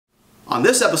On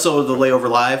this episode of the Layover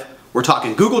Live, we're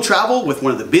talking Google Travel with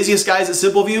one of the busiest guys at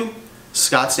SimpleView,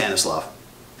 Scott Stanislav.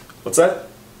 What's that?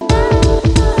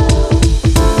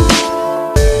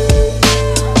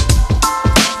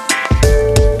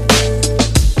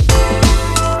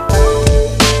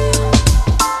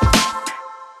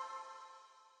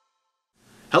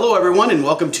 Hello everyone, and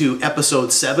welcome to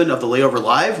episode 7 of the Layover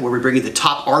Live, where we bring you the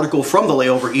top article from the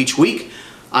Layover each week.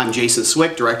 I'm Jason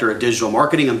Swick, Director of Digital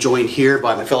Marketing. I'm joined here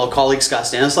by my fellow colleague, Scott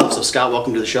Stanislav. So Scott,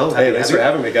 welcome to the show. Hey, thanks for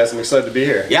having me, guys. I'm excited to be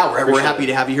here. Yeah, we're happy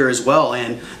to have you here as well.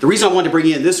 And the reason I wanted to bring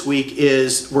you in this week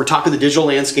is we're talking the digital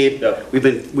landscape. Yep.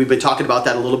 We've been talking about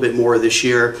that a little bit more this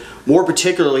year, more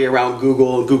particularly around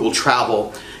Google and Google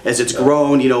Travel as it's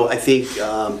grown. You know, I think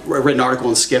I read an article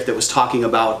in Skift that was talking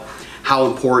about how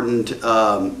important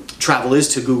travel is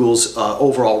to Google's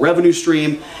overall revenue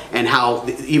stream, and how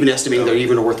even estimating they're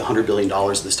even worth $100 billion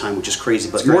this time, which is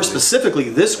crazy. But more specifically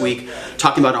this week,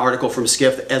 talking about an article from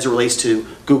Skift as it relates to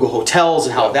Google Hotels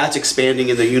and how that's expanding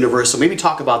in the universe. So maybe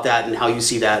talk about that and how you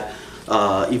see that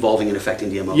evolving and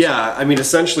affecting DMOs. Yeah, I mean,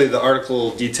 essentially the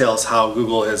article details how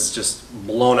Google has just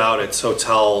blown out its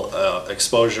hotel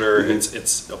exposure,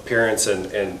 its appearance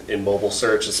in mobile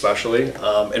search especially,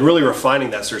 and really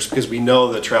refining that search because we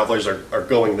know that travelers are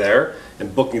going there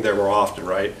and booking there more often,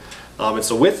 right? And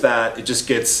so with that, it just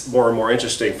gets more and more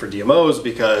interesting for DMOs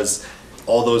because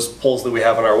all those polls that we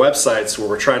have on our websites where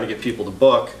we're trying to get people to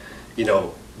book, you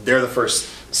know, they're the first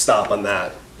stop on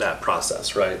that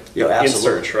process, right? Yeah,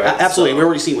 absolutely. In search, right? Absolutely. So, we're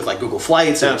already seeing with like Google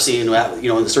Flights, and we're seeing, you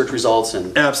know, in the search results.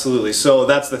 And absolutely. So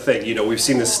that's the thing. You know, we've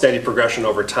seen this steady progression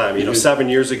over time. You know, 7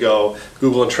 years ago,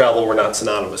 Google and travel were not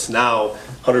synonymous. Now,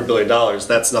 $100 billion,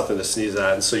 that's nothing to sneeze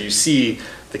at. And so you see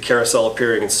the carousel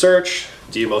appearing in search,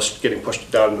 DMOs getting pushed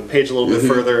down the page a little bit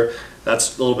further.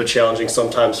 That's a little bit challenging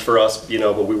sometimes for us, you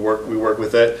know, but we work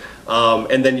with it.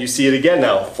 And then you see it again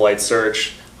now, flight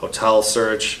search, hotel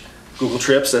search. Google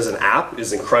Trips as an app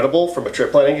is incredible from a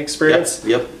trip planning experience.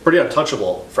 Yep. Pretty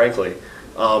untouchable, frankly,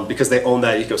 because they own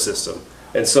that ecosystem.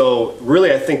 And so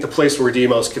really I think the place where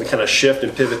DMOs can kind of shift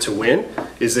and pivot to win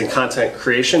is in content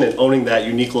creation and owning that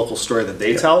unique local story that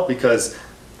they tell, because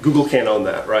Google can't own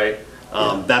that, right?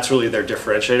 That's really their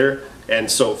differentiator. And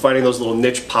so finding those little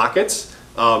niche pockets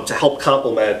to help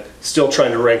complement still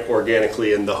trying to rank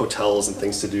organically in the hotels and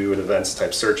things to do and events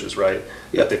type searches, right?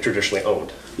 That they've traditionally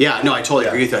owned. Yeah, no, I totally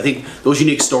agree with you. I think those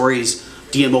unique stories,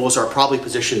 DMOs are probably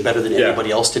positioned better than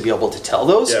anybody else to be able to tell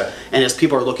those. And as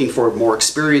people are looking for more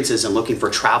experiences and looking for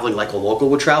traveling like a local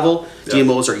would travel,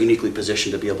 DMOs are uniquely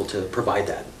positioned to be able to provide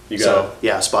that. You got it.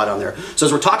 Yeah, spot on there. So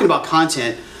as we're talking about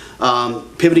content,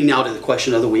 pivoting now to the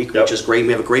question of the week, which is great.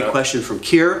 We have a great question from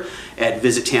Kier at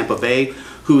Visit Tampa Bay,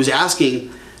 who's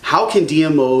asking, how can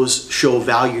DMOs show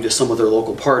value to some of their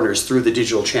local partners through the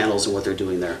digital channels and what they're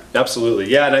doing there? Absolutely,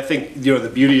 yeah, and I think, you know,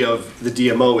 the beauty of the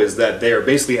DMO is that they are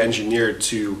basically engineered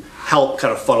to help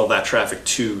kind of funnel that traffic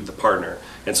to the partner.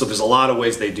 And so there's a lot of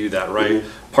ways they do that, right?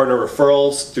 Partner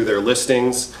referrals through their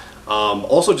listings.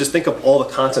 Also just think of all the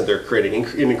content they're creating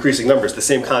in increasing numbers. The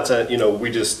same content, you know, we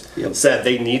just said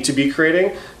they need to be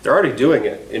creating, they're already doing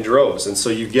it in droves. And so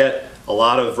you get a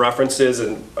lot of references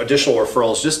and additional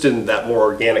referrals just in that more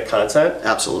organic content.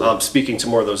 Absolutely. Speaking to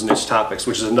more of those niche topics,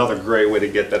 which is another great way to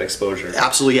get that exposure.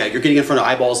 Absolutely, yeah. You're getting in front of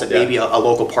eyeballs that maybe a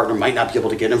local partner might not be able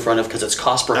to get in front of because it's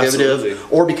cost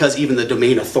prohibitive, or because even the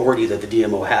domain authority that the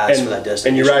DMO has for that destination.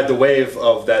 And you ride the wave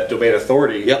of that domain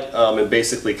authority and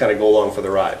basically kind of go along for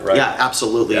the ride, right? Yeah,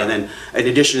 absolutely. And then in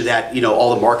addition to that, you know,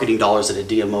 all the marketing dollars that a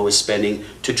DMO is spending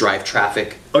to drive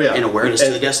traffic and awareness to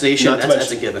the destination,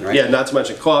 that's a given, right? Yeah, not to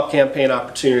mention co-op campaign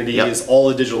opportunities, all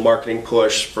the digital marketing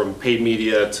push from paid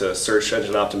media to search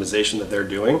engine optimization that they're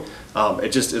doing. It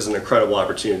just is an incredible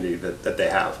opportunity that they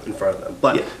have in front of them,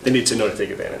 but they need to know to take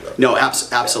advantage of it. No,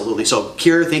 absolutely. So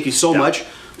Kier, thank you so much.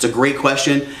 It's a great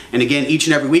question. And again, each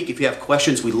and every week, if you have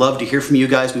questions, we'd love to hear from you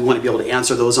guys. We want to be able to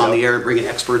answer those on the air and bring in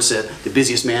experts, the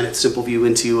busiest man at SimpleView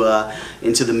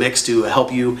into the mix to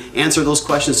help you answer those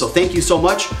questions. So thank you so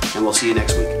much, and we'll see you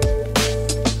next week.